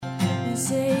They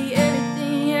say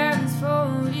everything happens for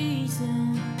a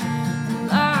reason, and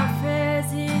life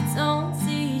has its own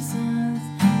seasons.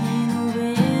 In the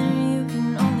winter you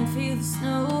can only feel the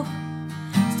snow.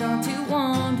 Start to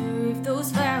wonder if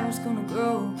those flowers gonna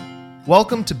grow.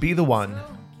 Welcome to Be the One.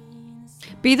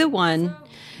 Be the one.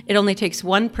 It only takes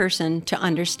one person to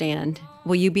understand.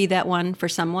 Will you be that one for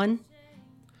someone?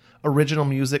 Original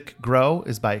music Grow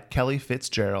is by Kelly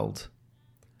Fitzgerald.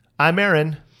 I'm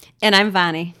Aaron. And I'm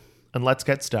Vonnie. And let's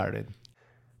get started.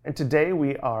 And today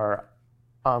we are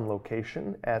on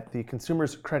location at the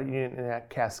Consumers Credit Union at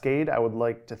Cascade. I would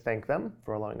like to thank them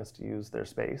for allowing us to use their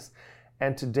space.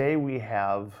 And today we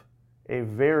have a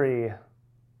very,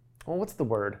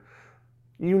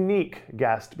 unique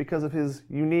guest because of his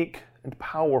unique and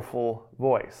powerful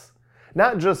voice.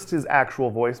 Not just his actual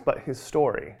voice, but his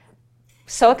story.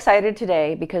 So excited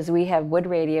today because we have Wood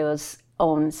Radio's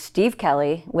own Steve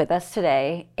Kelly with us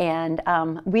today. And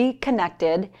we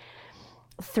connected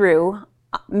through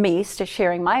me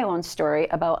sharing my own story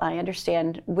about I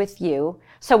Understand with you.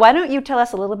 So why don't you tell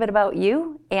us a little bit about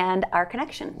you and our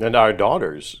connection? And our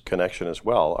daughter's connection as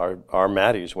well. Our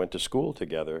Maddies went to school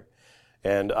together.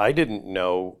 And I didn't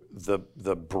know the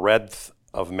breadth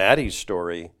of Maddie's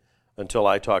story until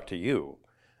I talked to you.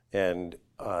 And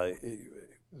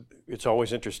it's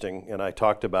always interesting, and I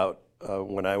talked about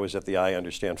when I was at the I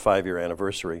Understand 5-year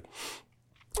anniversary,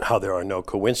 how there are no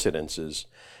coincidences.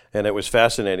 And it was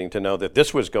fascinating to know that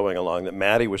this was going along, that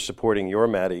Maddie was supporting your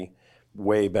Maddie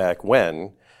way back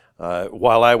when,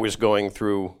 while I was going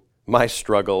through my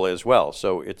struggle as well.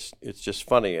 So it's just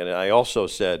funny. And I also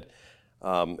said,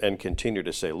 and continue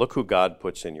to say, look who God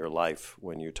puts in your life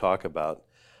when you talk about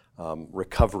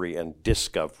recovery and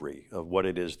discovery of what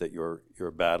it is that you're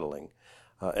battling.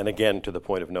 And again, to the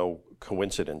point of no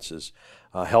coincidences,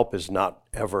 help is not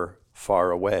ever far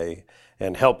away,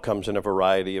 and help comes in a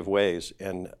variety of ways,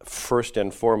 and first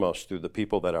and foremost through the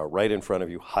people that are right in front of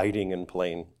you, hiding in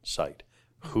plain sight.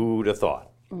 Who'd have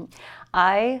thought?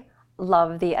 I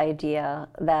love the idea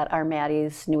that our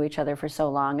Maddies knew each other for so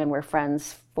long and were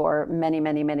friends for many,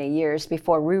 many, many years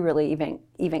before we really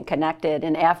even connected.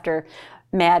 And after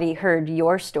Maddie heard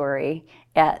your story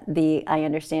at the I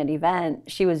Understand event,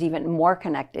 she was even more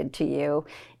connected to you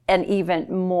and even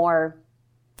more,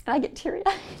 I get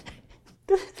teary-eyed.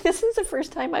 This is the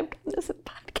first time I've done this in the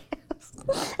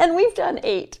podcast. And we've done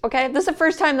 8, okay? This is the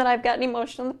first time that I've gotten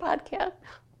emotional in the podcast.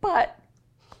 But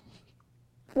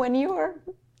when your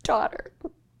daughter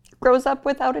grows up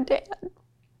without a dad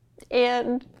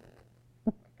and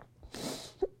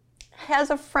has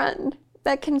a friend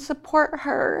that can support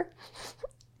her,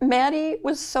 Maddie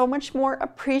was so much more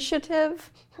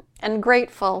appreciative and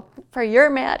grateful for your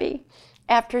Maddie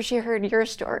after she heard your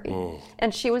story.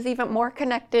 And she was even more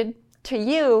connected to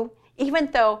you, even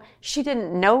though she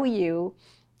didn't know you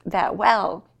that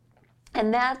well.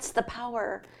 And that's the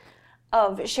power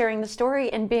of sharing the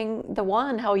story and being the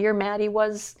one, how your Maddie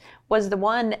was the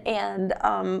one. And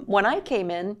when I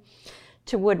came in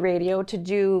to Wood Radio to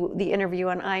do the interview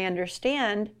on I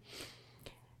Understand,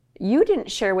 you didn't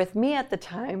share with me at the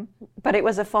time, but it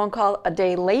was a phone call a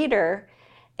day later,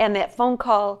 and that phone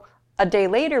call a day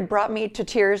later brought me to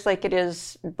tears like it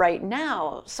is right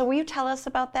now. So will you tell us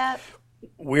about that?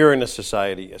 We're in a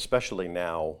society, especially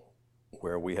now,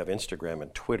 where we have Instagram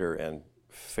and Twitter and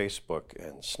Facebook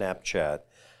and Snapchat.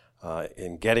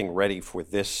 In getting ready for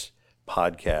this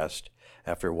podcast,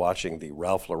 after watching the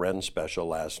Ralph Lauren special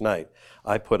last night,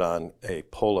 I put on a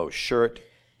polo shirt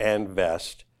and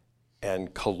vest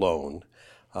and cologne.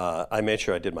 I made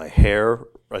sure I did my hair.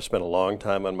 I spent a long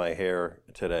time on my hair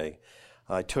today.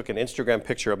 I took an Instagram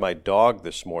picture of my dog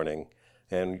this morning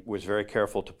and was very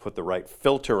careful to put the right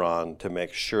filter on to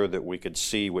make sure that we could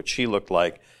see what she looked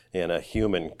like in a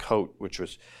human coat,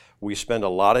 we spend a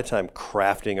lot of time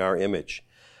crafting our image.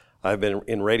 I've been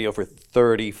in radio for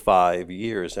 35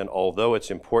 years, and although it's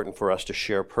important for us to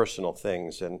share personal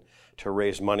things and to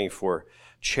raise money for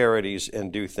charities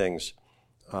and do things,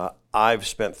 I've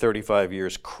spent 35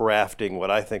 years crafting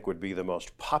what I think would be the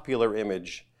most popular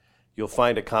image. You'll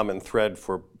find a common thread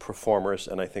for performers,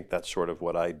 and I think that's sort of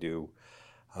what I do,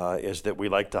 is that we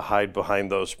like to hide behind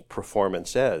those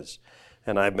performances.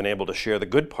 And I've been able to share the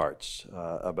good parts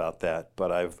about that,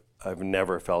 but I've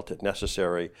never felt it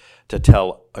necessary to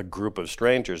tell a group of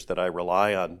strangers that I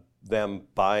rely on them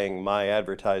buying my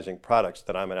advertising products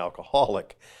that I'm an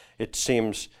alcoholic. It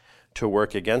seems to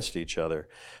work against each other.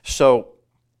 So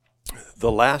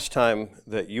the last time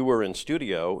that you were in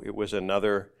studio, it was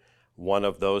another one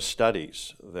of those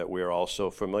studies that we're all so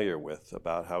familiar with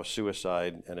about how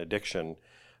suicide and addiction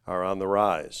are on the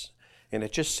rise. And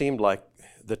it just seemed like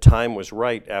the time was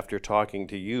right after talking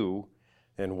to you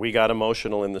And we got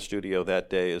emotional in the studio that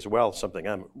day as well, something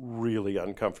I'm really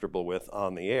uncomfortable with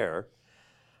on the air.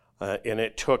 And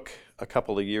it took a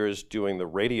couple of years doing the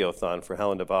radiothon for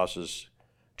Helen DeVos's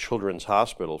Children's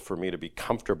Hospital for me to be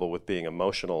comfortable with being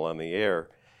emotional on the air.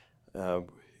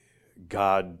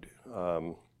 God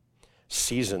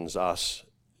seasons us.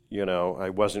 You know, I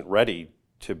wasn't ready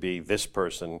to be this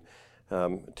person,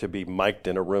 to be mic'd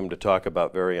in a room to talk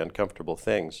about very uncomfortable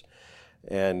things.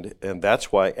 And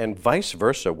that's why, and vice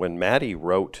versa, when Maddie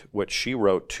wrote what she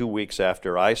wrote 2 weeks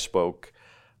after I spoke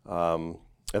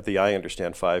at the I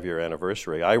Understand 5-year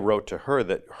anniversary, I wrote to her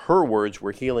that her words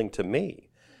were healing to me.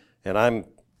 And I'm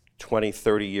 20,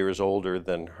 30 years older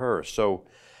than her. So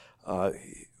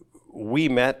we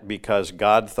met because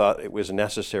God thought it was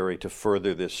necessary to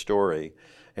further this story.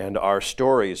 And our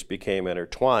stories became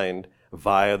intertwined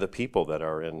via the people that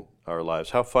are in our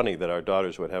lives. How funny that our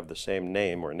daughters would have the same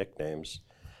name or nicknames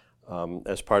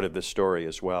as part of this story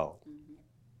as well.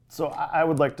 So I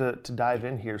would like to dive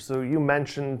in here. So you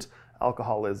mentioned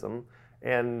alcoholism,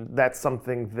 and that's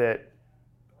something that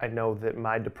I know that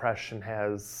my depression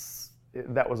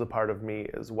that was a part of me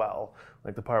as well.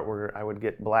 Like the part where I would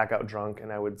get blackout drunk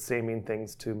and I would say mean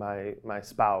things to my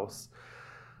spouse.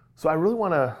 So I really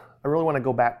want to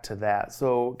go back to that.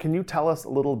 So can you tell us a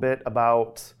little bit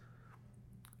about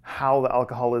how the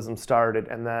alcoholism started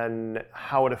and then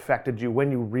how it affected you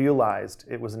when you realized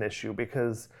it was an issue?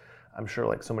 Because I'm sure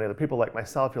like so many other people like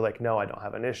myself, you're like, no, I don't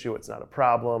have an issue. It's not a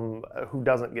problem. Who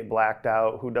doesn't get blacked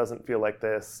out? Who doesn't feel like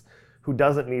this? Who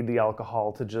doesn't need the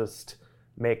alcohol to just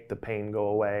make the pain go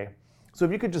away? So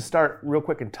if you could just start real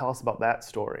quick and tell us about that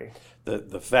story.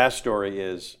 The fast story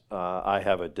is I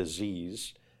have a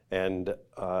disease, and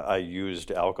I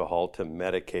used alcohol to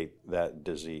medicate that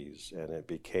disease, and it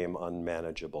became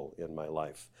unmanageable in my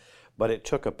life. But it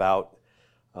took about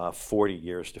 40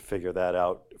 years to figure that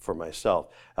out for myself.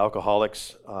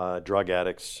 Alcoholics, drug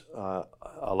addicts,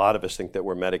 a lot of us think that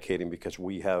we're medicating because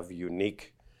we have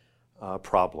unique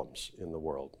problems in the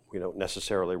world. We don't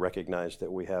necessarily recognize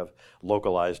that we have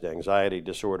localized anxiety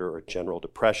disorder or general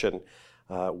depression.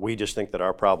 We just think that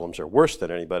our problems are worse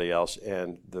than anybody else,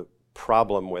 and the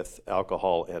problem with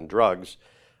alcohol and drugs,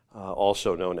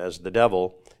 also known as the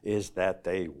devil, is that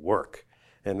they work,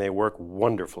 and they work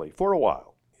wonderfully for a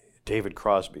while. David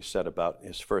Crosby said about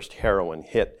his first heroin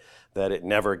hit that it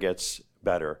never gets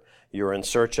better. You're in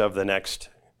search of the next,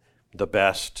 the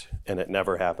best, and it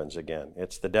never happens again.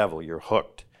 It's the devil. You're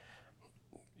hooked.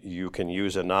 You can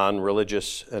use a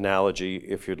non-religious analogy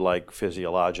if you'd like,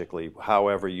 physiologically,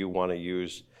 however you want to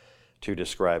use to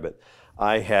describe it.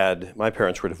 My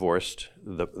parents were divorced.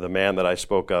 The man that I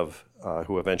spoke of,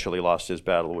 who eventually lost his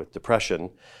battle with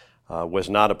depression, was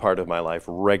not a part of my life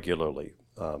regularly.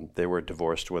 They were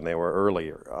divorced when they were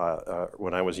earlier.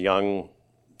 When I was young,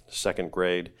 second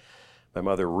grade, my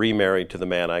mother remarried to the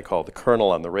man I call the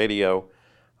Colonel on the radio,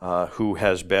 who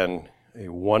has been a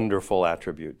wonderful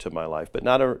attribute to my life, but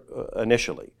not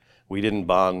initially. We didn't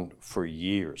bond for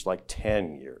years, like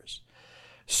 10 years.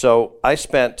 So I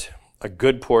spent a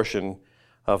good portion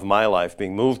of my life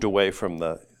being moved away from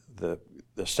the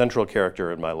central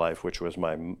character in my life, which was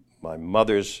my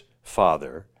mother's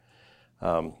father,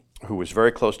 who was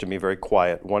very close to me, very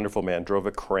quiet, wonderful man, drove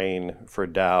a crane for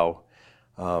Dow.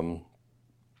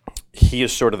 He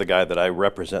is sort of the guy that I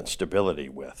represent stability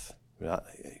with.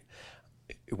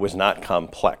 It was not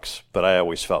complex, but I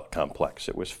always felt complex.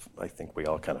 I think we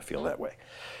all kind of feel that way.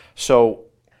 So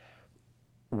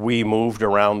we moved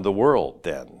around the world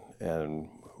then, and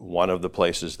one of the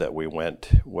places that we went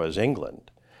was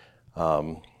England.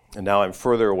 And now I'm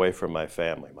further away from my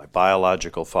family. My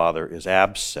biological father is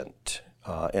absent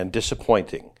and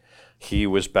disappointing. He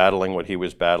was battling what he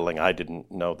was battling. I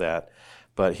didn't know that.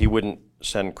 But he wouldn't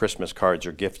send Christmas cards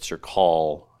or gifts or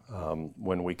call.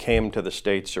 When we came to the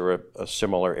States or a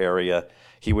similar area,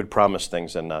 he would promise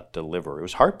things and not deliver. It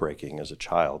was heartbreaking as a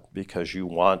child because you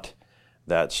want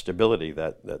that stability,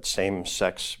 that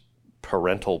same-sex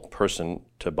parental person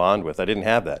to bond with. I didn't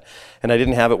have that. And I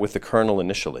didn't have it with the Colonel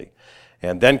initially.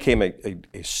 And then came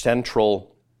a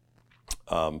central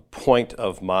point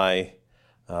of my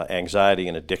anxiety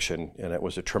and addiction, and it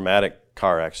was a traumatic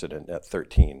car accident at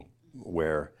 13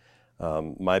 where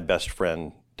my best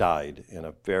friend died in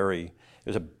it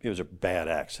was a bad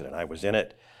accident. I was in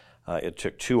it. It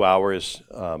took 2 hours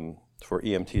for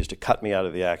EMTs to cut me out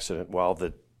of the accident while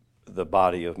the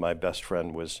body of my best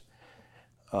friend was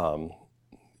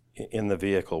in the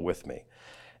vehicle with me.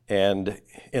 And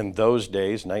in those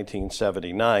days,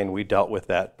 1979, we dealt with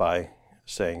that by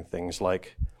saying things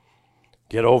like,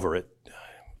 get over it,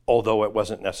 although it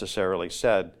wasn't necessarily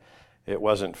said. it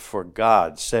wasn't, for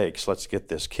God's sakes, let's get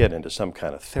this kid into some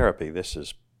kind of therapy. This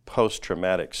is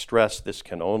post-traumatic stress. This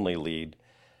can only lead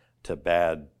to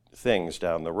bad things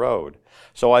down the road.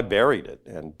 So I buried it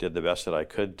and did the best that I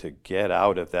could to get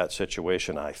out of that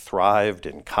situation. I thrived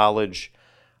in college.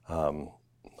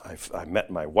 I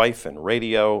met my wife in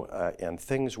radio, and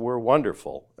things were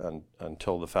wonderful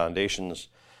until the foundations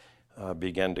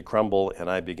began to crumble, and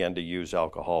I began to use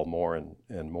alcohol more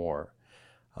and more.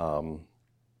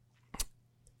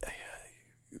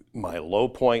 My low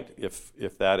point,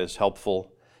 if that is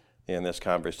helpful in this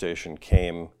conversation,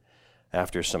 came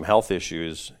after some health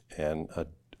issues, and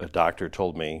a doctor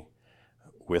told me,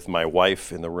 with my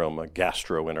wife in the room, a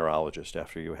gastroenterologist,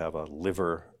 after you have a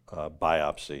liver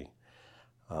biopsy,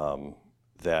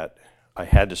 that I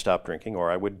had to stop drinking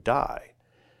or I would die.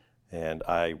 And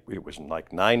it was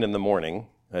like 9 in the morning.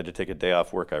 I had to take a day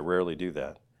off work. I rarely do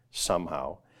that,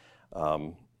 somehow.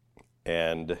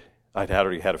 And I'd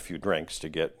already had a few drinks to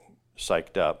get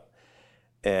psyched up.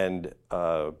 And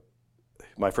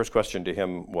my first question to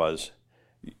him was,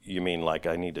 you mean like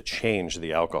I need to change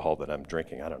the alcohol that I'm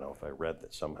drinking? I don't know if I read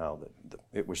that somehow that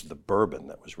it was the bourbon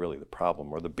that was really the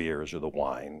problem, or the beers, or the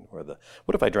wine, or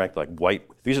what if I drank like white?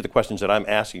 These are the questions that I'm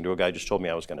asking to a guy who just told me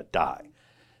I was going to die.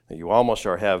 You almost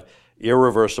have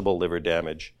irreversible liver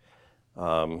damage.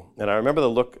 And I remember the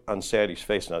look on Sandy's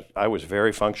face. And I was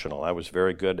very functional. I was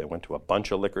very good. I went to a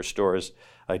bunch of liquor stores.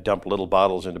 I dumped little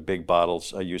bottles into big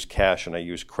bottles. I used cash and I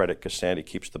used credit because Sandy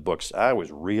keeps the books. I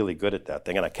was really good at that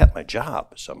thing, and I kept my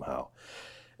job somehow.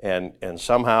 And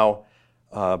somehow,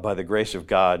 by the grace of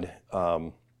God,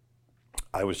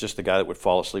 I was just the guy that would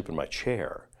fall asleep in my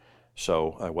chair.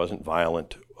 So I wasn't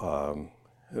violent.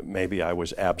 Maybe I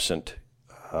was absent.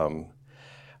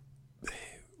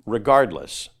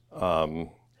 Regardless,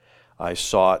 I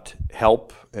sought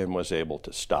help and was able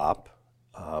to stop.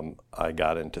 I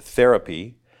got into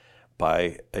therapy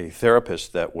by a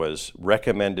therapist that was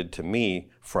recommended to me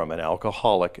from an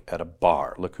alcoholic at a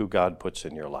bar. Look who God puts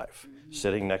in your life.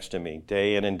 Sitting next to me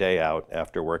day in and day out.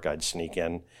 After work, I'd sneak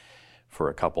in for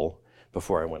a couple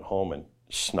before I went home and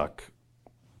snuck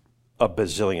a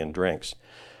bazillion drinks.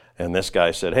 And this guy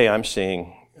said, hey, I'm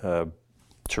seeing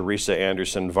Teresa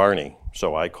Anderson Varney.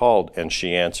 So I called and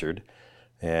she answered,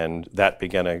 and that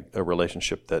began a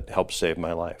relationship that helped save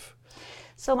my life.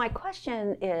 So my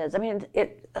question is,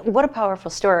 what a powerful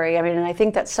story. And I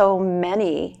think that so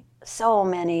many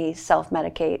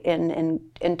self-medicate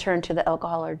and turn to the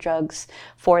alcohol or drugs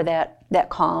for that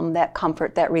calm, that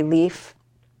comfort, that relief.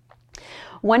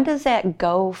 When does that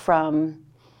go from,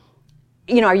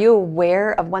 are you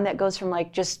aware of when that goes from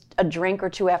like just a drink or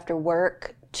two after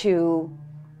work to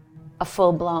a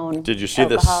full-blown Did you see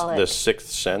the Sixth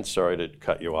Sense? Sorry to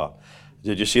cut you off.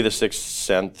 Did you see the Sixth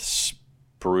Sense?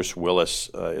 Bruce Willis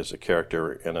is a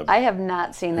character in a... I have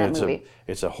not seen that movie.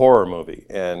 It's a horror movie,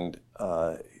 and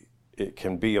it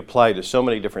can be applied to so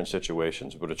many different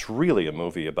situations, but it's really a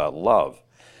movie about love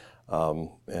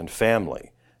and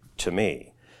family, to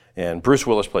me. And Bruce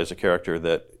Willis plays a character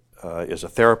that is a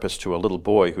therapist to a little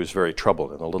boy who's very troubled,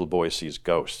 and the little boy sees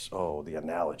ghosts. Oh, the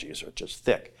analogies are just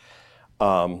thick.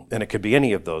 And it could be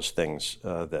any of those things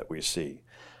that we see.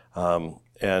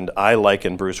 And I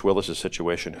liken Bruce Willis'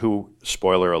 situation, who,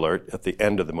 spoiler alert, at the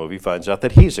end of the movie finds out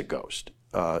that he's a ghost,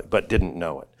 but didn't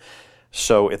know it.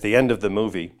 So at the end of the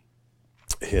movie,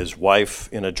 his wife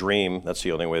in a dream, that's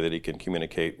the only way that he can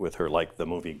communicate with her, like the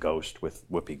movie Ghost with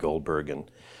Whoopi Goldberg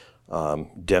and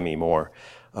Demi Moore,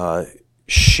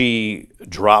 she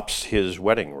drops his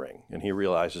wedding ring, and he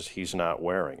realizes he's not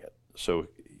wearing it. So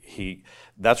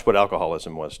that's what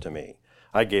alcoholism was to me.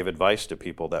 I gave advice to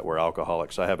people that were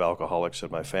alcoholics. I have alcoholics in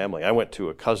my family. I went to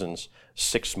a cousin's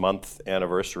 6-month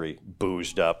anniversary,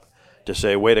 boozed up, to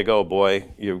say, way to go,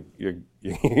 boy, you're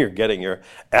getting your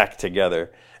act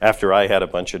together, after I had a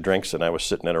bunch of drinks and I was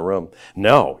sitting in a room.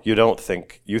 No, you don't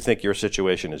think. You think your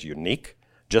situation is unique,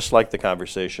 just like the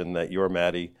conversation that your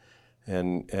Maddie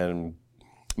and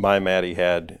my Maddie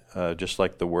had, just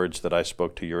like the words that I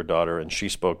spoke to your daughter and she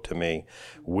spoke to me.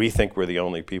 We think we're the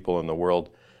only people in the world.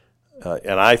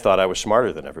 And I thought I was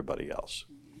smarter than everybody else.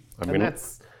 And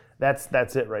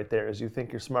that's it right there, is you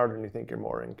think you're smarter and you think you're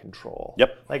more in control.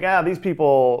 Yep. Like, these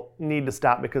people need to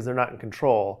stop because they're not in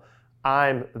control.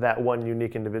 I'm that one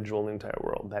unique individual in the entire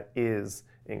world that is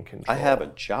in control. I have a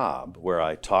job where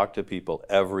I talk to people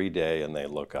every day and they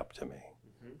look up to me.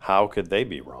 Mm-hmm. How could they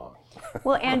be wrong?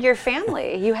 Well, and your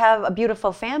family. You have a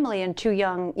beautiful family and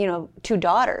two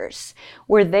daughters.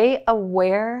 Were they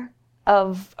aware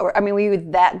of, were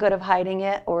you that good of hiding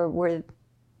it, or were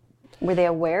they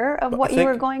aware of what you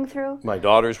were going through? My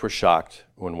daughters were shocked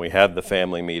when we had the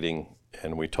family meeting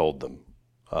and we told them.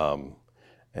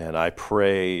 And I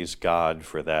praise God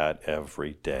for that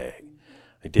every day.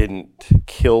 I didn't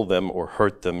kill them or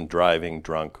hurt them driving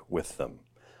drunk with them.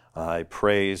 I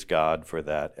praise God for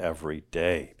that every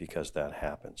day because that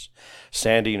happens.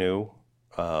 Sandy knew.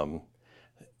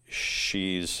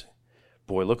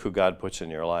 Boy, look who God puts in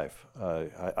your life.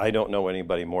 I don't know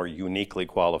anybody more uniquely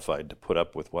qualified to put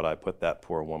up with what I put that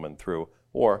poor woman through,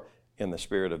 or in the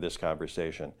spirit of this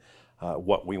conversation,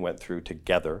 what we went through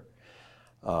together.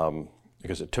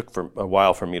 Because it took a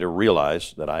while for me to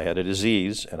realize that I had a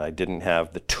disease and I didn't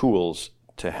have the tools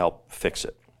to help fix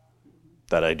it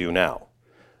that I do now.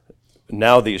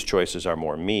 Now these choices are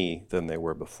more me than they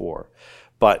were before.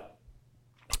 But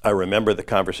I remember the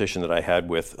conversation that I had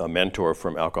with a mentor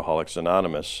from Alcoholics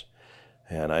Anonymous,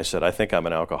 and I said, I think I'm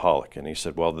an alcoholic. And he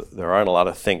said, well, there aren't a lot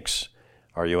of thinks.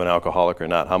 Are you an alcoholic or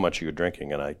not? How much are you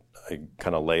drinking? And I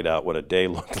kind of laid out what a day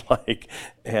looked like.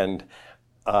 And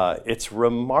it's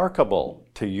remarkable,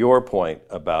 to your point,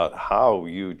 about how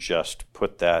you just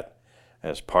put that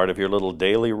as part of your little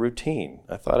daily routine.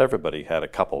 I thought everybody had a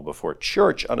couple before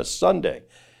church on a Sunday.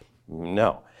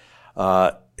 No.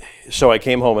 So I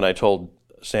came home and I told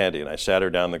Sandy, and I sat her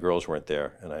down, the girls weren't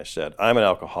there, and I said, I'm an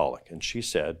alcoholic. And she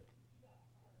said,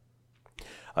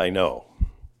 I know.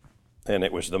 And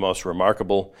it was the most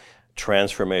remarkable,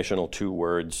 transformational 2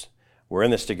 words. We're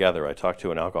in this together. I talked to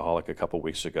an alcoholic a couple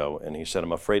weeks ago, and he said,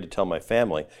 I'm afraid to tell my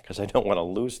family because I don't want to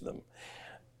lose them.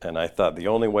 And I thought the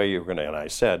only way you're going to, and I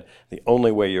said, the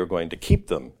only way you're going to keep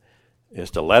them is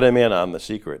to let them in on the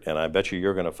secret. And I bet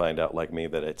you're going to find out, like me,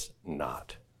 that it's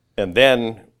not. And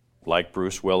then, like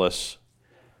Bruce Willis,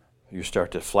 you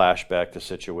start to flash back to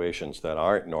situations that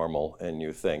aren't normal, and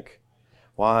you think,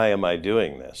 why am I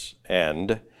doing this?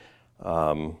 And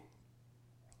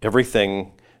every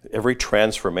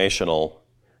transformational,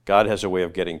 God has a way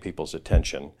of getting people's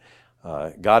attention.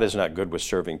 God is not good with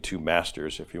serving 2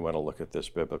 masters, if you want to look at this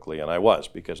biblically, and I was,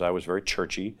 because I was very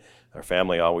churchy. Our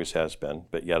family always has been,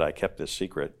 but yet I kept this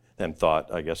secret and thought,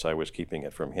 I guess I was keeping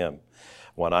it from him.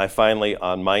 When I finally,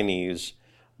 on my knees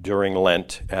during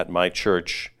Lent at my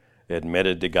church,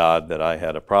 admitted to God that I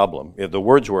had a problem, the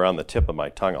words were on the tip of my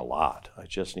tongue a lot. I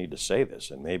just need to say this,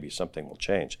 and maybe something will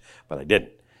change, but I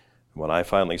didn't. When I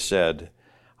finally said,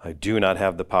 I do not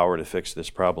have the power to fix this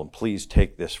problem. Please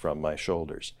take this from my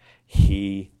shoulders.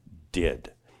 He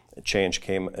did. A change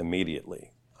came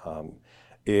immediately.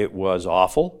 It was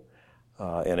awful,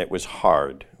 and it was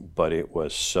hard, but it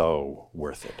was so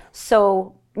worth it.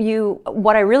 So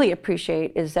what I really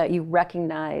appreciate is that you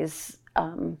recognize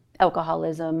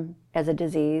alcoholism as a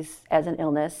disease, as an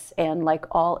illness, and like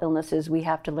all illnesses, we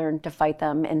have to learn to fight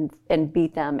them and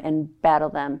beat them and battle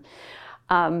them.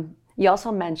 You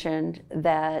also mentioned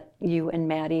that you and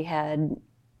Maddie had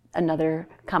another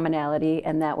commonality,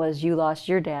 and that was you lost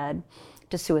your dad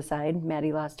to suicide.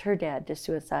 Maddie lost her dad to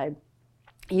suicide.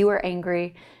 You were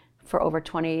angry for over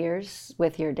 20 years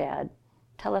with your dad.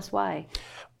 Tell us why.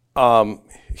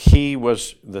 He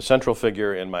was the central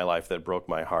figure in my life that broke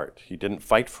my heart. He didn't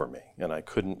fight for me, and I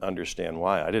couldn't understand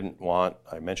why.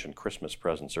 I mentioned Christmas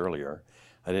presents earlier.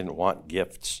 I didn't want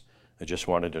gifts. I just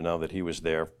wanted to know that he was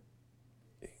there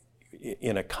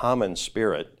in a common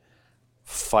spirit,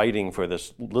 fighting for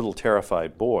this little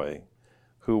terrified boy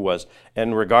who was,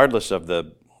 and regardless of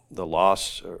the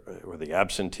loss or the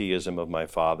absenteeism of my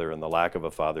father and the lack of a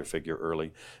father figure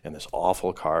early, and this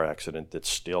awful car accident that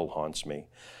still haunts me,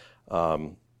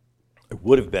 I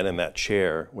would have been in that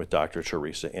chair with Dr.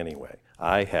 Teresa anyway.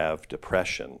 I have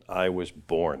depression. I was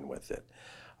born with it.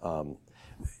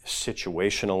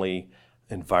 Situationally,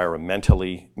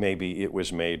 environmentally, maybe it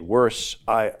was made worse.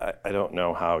 I don't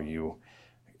know how you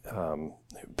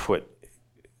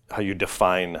how you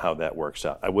define how that works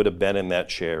out. I would have been in that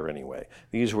chair anyway.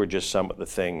 These were just some of the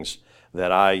things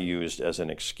that I used as an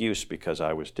excuse because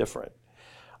I was different.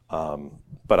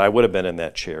 But I would have been in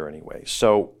that chair anyway.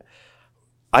 So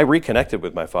I reconnected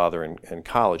with my father in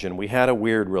college, and we had a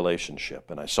weird relationship.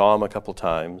 And I saw him a couple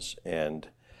times, and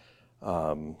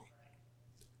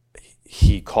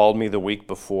he called me the week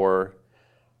before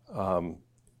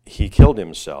he killed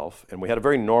himself, and we had a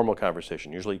very normal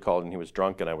conversation. Usually he called and he was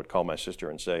drunk, and I would call my sister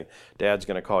and say, Dad's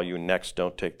going to call you next,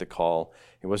 don't take the call.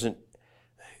 He wasn't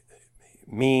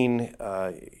mean.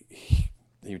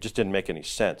 He just didn't make any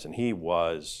sense, and he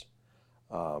was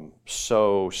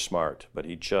so smart, but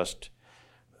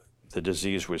the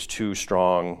disease was too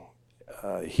strong.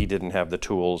 He didn't have the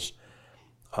tools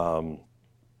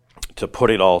to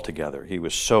put it all together. He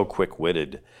was so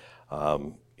quick-witted.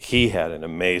 He had an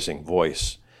amazing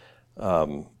voice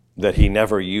that he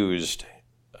never used.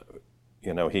 He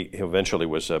eventually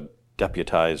was a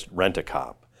deputized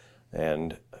rent-a-cop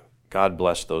and God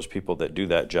bless those people that do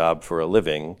that job for a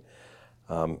living.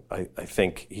 I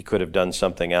think he could have done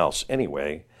something else.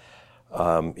 Anyway,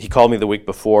 he called me the week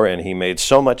before, and he made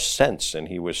so much sense, and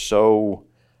he was so...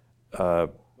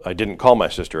 I didn't call my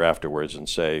sister afterwards and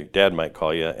say, Dad might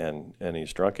call you, and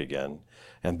he's drunk again.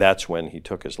 And that's when he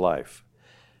took his life.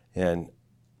 And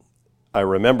I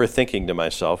remember thinking to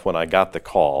myself when I got the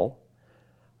call,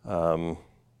 well,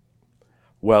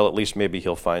 at least maybe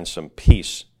he'll find some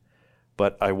peace.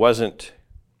 But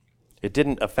it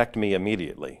didn't affect me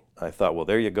immediately. I thought, well,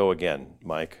 there you go again,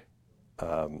 Mike.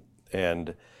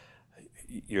 And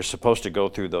you're supposed to go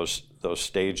through those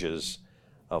stages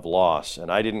of loss,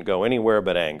 and I didn't go anywhere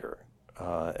but anger.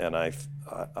 And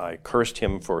I cursed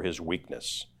him for his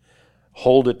weakness.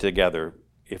 Hold it together,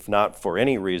 if not for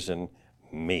any reason,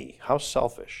 me. How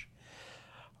selfish.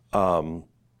 And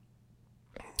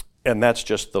that's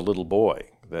just the little boy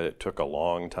that it took a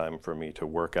long time for me to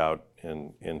work out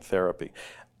in therapy.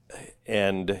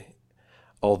 And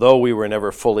although we were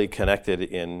never fully connected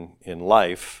in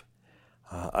life,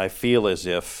 I feel as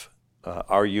if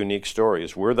our unique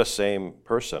stories, we're the same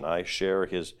person.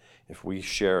 If we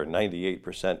share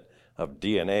 98% of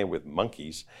DNA with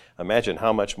monkeys, imagine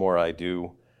how much more I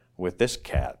do with this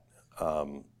cat,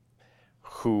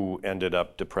 who ended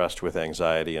up depressed with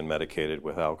anxiety and medicated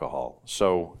with alcohol.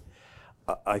 So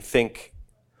I think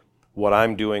what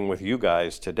I'm doing with you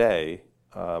guys today,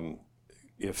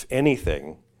 if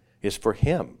anything, is for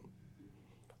him.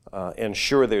 And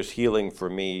sure, there's healing for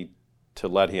me to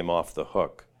let him off the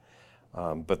hook.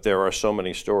 But there are so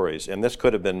many stories, and this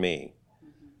could have been me.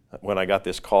 When I got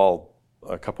this call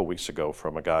a couple weeks ago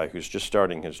from a guy who's just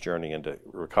starting his journey into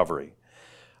recovery,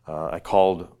 I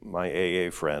called my AA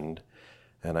friend,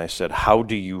 and I said, how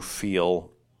do you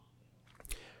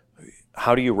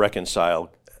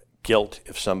reconcile guilt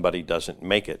if somebody doesn't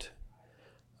make it,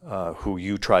 who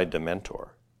you tried to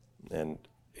mentor? And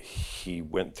he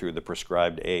went through the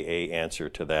prescribed AA answer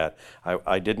to that.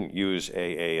 I didn't use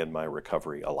AA in my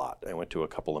recovery a lot. I went to a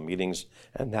couple of meetings,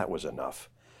 and that was enough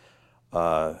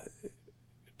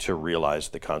to realize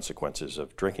the consequences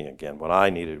of drinking again. What I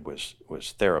needed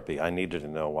was therapy. I needed to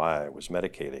know why I was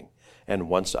medicating. And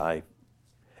once I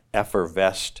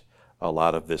effervesced a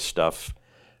lot of this stuff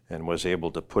and was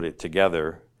able to put it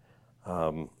together,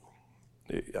 I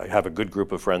have a good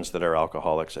group of friends that are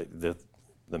alcoholics.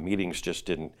 The meetings just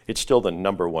didn't. It's still the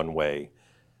number one way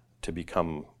to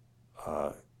become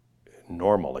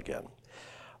normal again.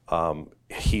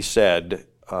 He said,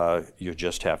 you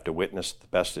just have to witness the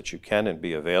best that you can and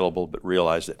be available, but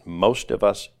realize that most of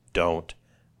us don't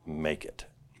make it.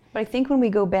 But I think when we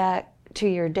go back to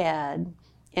your dad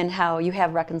and how you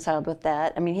have reconciled with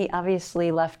that, I mean, he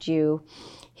obviously left you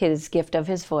his gift of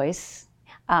his voice,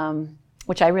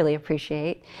 which I really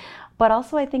appreciate. But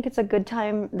also I think it's a good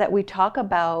time that we talk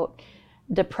about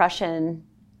depression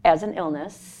as an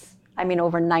illness. I mean,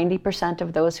 over 90%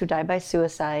 of those who die by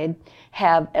suicide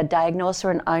have a diagnosed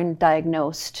or an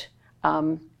undiagnosed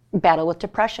battle with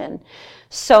depression.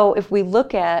 So if we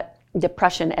look at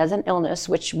depression as an illness,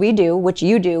 which we do, which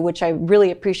you do, which I really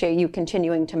appreciate you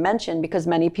continuing to mention because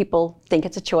many people think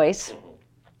it's a choice,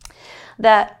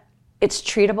 that it's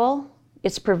treatable,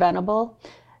 it's preventable,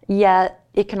 yet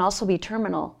it can also be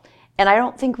terminal. And I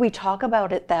don't think we talk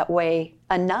about it that way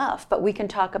enough, but we can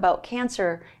talk about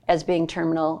cancer as being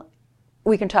terminal.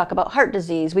 We can talk about heart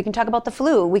disease. We can talk about the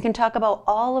flu. We can talk about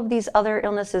all of these other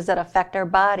illnesses that affect our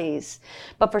bodies.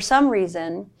 But for some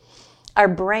reason, our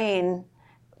brain,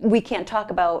 we can't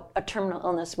talk about a terminal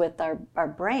illness with our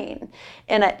brain.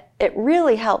 And it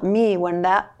really helped me when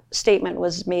that statement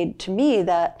was made to me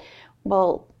that,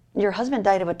 well, your husband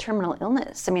died of a terminal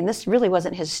illness. I mean, this really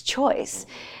wasn't his choice.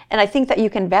 And I think that you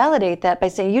can validate that by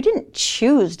saying you didn't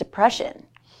choose depression.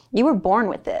 You were born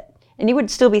with it. And you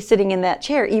would still be sitting in that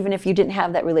chair even if you didn't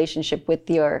have that relationship with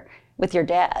your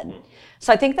dad.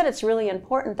 So I think that it's really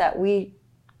important that we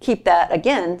keep that,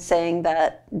 again, saying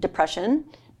that depression,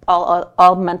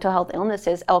 all mental health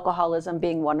illnesses, alcoholism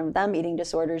being one of them, eating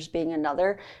disorders being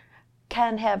another,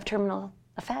 can have terminal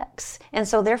effects. And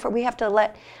so therefore we have to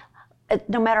let,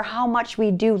 no matter how much we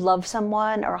do love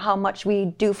someone or how much we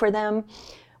do for them,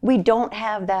 we don't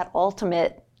have that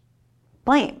ultimate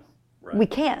blame. Right. We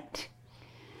can't.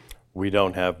 We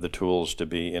don't have the tools to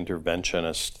be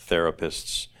interventionist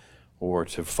therapists or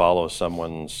to follow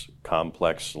someone's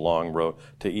complex long road,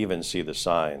 to even see the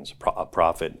signs. A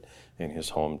prophet in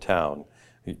his hometown.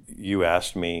 You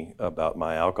asked me about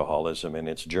my alcoholism and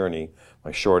its journey.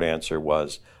 My short answer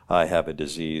was, I have a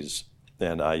disease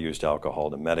and I used alcohol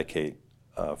to medicate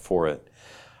for it.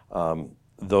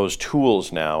 Those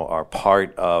tools now are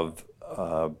part of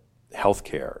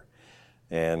healthcare.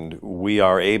 And we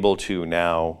are able to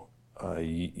now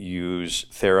use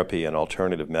therapy and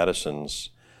alternative medicines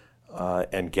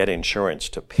and get insurance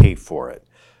to pay for it.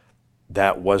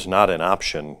 That was not an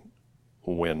option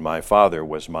when my father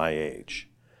was my age.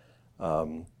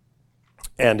 And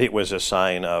it was a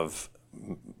sign of,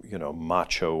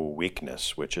 macho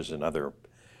weakness, which is another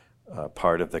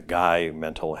part of the guy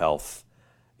mental health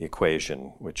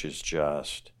equation, which is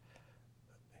just,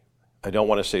 I don't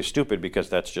want to say stupid because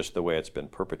that's just the way it's been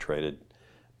propagated,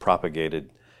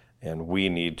 and we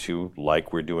need to,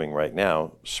 like we're doing right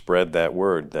now, spread that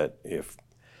word that if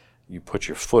you put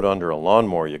your foot under a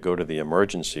lawnmower, you go to the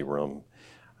emergency room.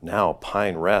 Now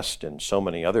Pine Rest and so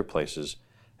many other places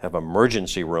have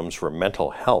emergency rooms for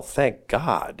mental health. Thank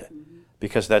God,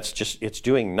 because it's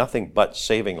doing nothing but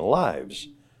saving lives.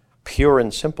 Pure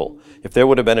and simple. If there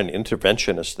would have been an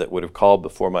interventionist that would have called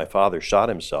before my father shot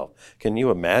himself, can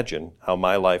you imagine how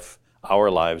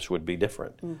our lives would be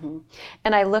different? Mm-hmm.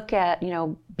 And I look at,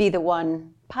 Be the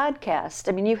One podcast.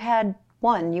 I mean, you had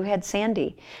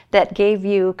Sandy, that gave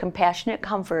you compassionate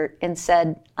comfort and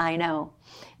said, I know.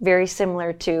 Very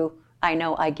similar to, I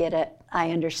know, I get it,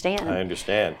 I understand. I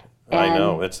understand. I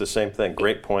know. It's the same thing.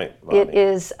 Great point, Bonnie. It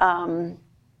is, I'm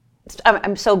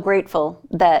so grateful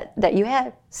that you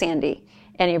had Sandy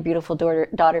and your beautiful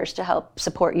daughters to help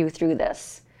support you through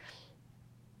this.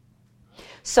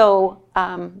 So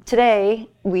today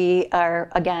we are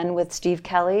again with Steve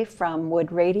Kelly from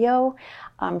Wood Radio,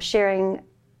 sharing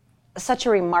such a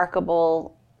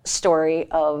remarkable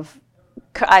story of,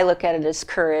 I look at it as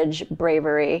courage,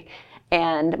 bravery,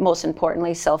 and most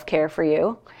importantly, self-care for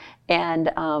you.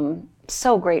 And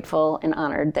so grateful and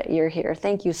honored that you're here.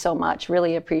 Thank you so much.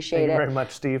 Really appreciate it. Thank you very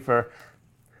much, Steve, for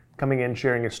coming in,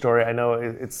 sharing your story. I know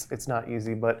it's not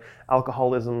easy, but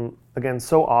alcoholism, again,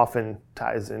 so often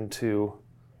ties into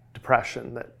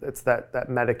depression. That it's that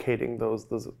medicating those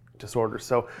disorders.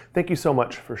 So thank you so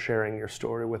much for sharing your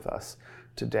story with us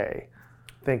today.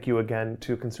 Thank you again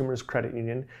to Consumers Credit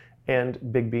Union and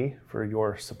Bigby for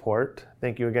your support.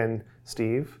 Thank you again,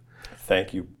 Steve.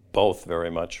 Thank you both very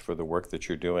much for the work that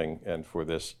you're doing and for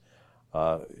this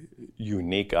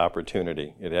unique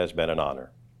opportunity. It has been an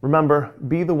honor. Remember,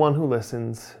 be the one who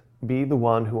listens, be the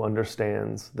one who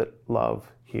understands that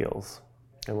love heals.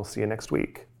 And we'll see you next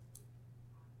week.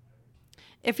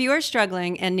 If you are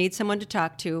struggling and need someone to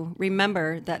talk to,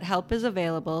 remember that help is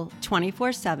available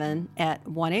 24/7 at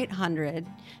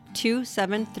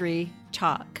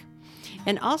 1-800-273-TALK.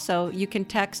 And also, you can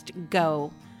text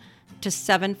GO to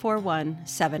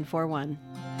 741-741.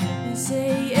 They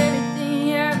say everything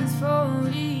happens for a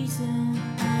reason,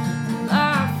 and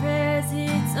life has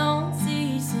its own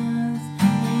seasons.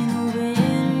 In a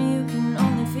winter you can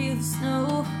only feel the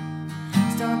snow.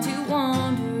 Start to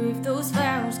wonder if those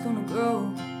flowers gonna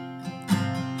grow.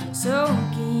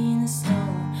 Soaking the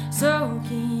snow,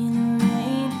 soaking the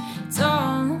rain. It's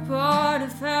all a part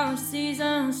of how our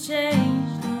seasons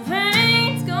change. The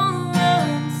rain's gonna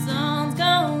run, the sun's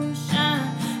gonna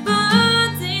shine.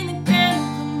 Buds in the ground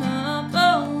come up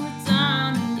over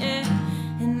time. Yeah,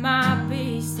 it might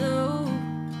be slow,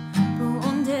 but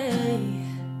one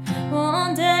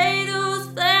day those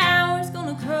flowers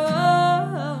gonna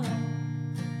grow.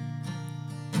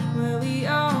 Well, we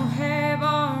all have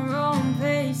our own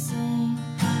pacing.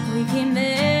 We can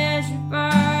measure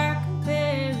by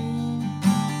comparing.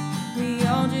 We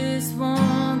all just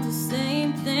want the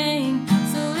same thing.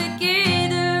 So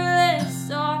together let's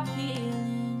start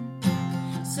healing.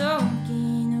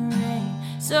 Soaking the rain,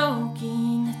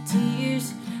 soaking the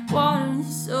tears. Water the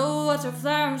soul, watch our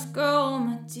flowers grow,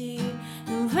 my dear.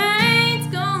 The rain's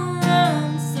gonna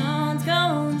run, the sun's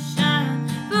gonna shine.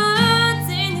 Buds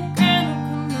in the ground will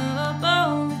come up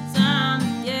over time.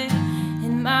 Yeah,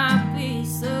 it might be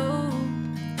so,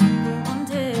 but one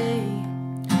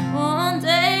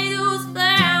day those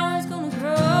flowers gonna grow.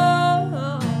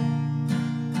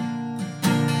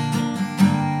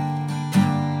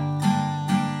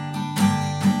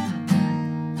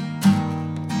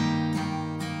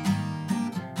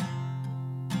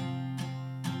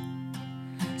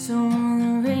 So on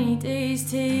the rainy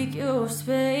days, take your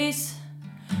space.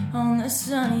 On the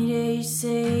sunny days,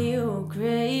 say your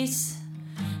grace.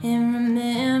 And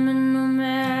remember, no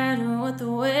matter what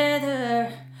the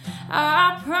weather,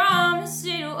 I promise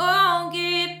it won't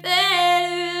get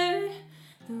better.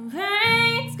 The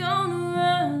rain's gonna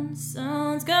run, the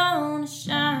sun's gonna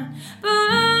shine.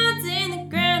 Buds in the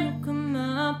ground will come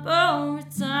up over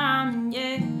time. And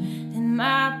yeah, it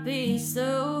might be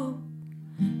so,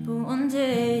 but one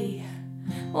day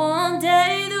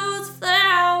those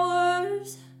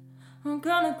flowers are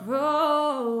gonna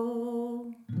grow.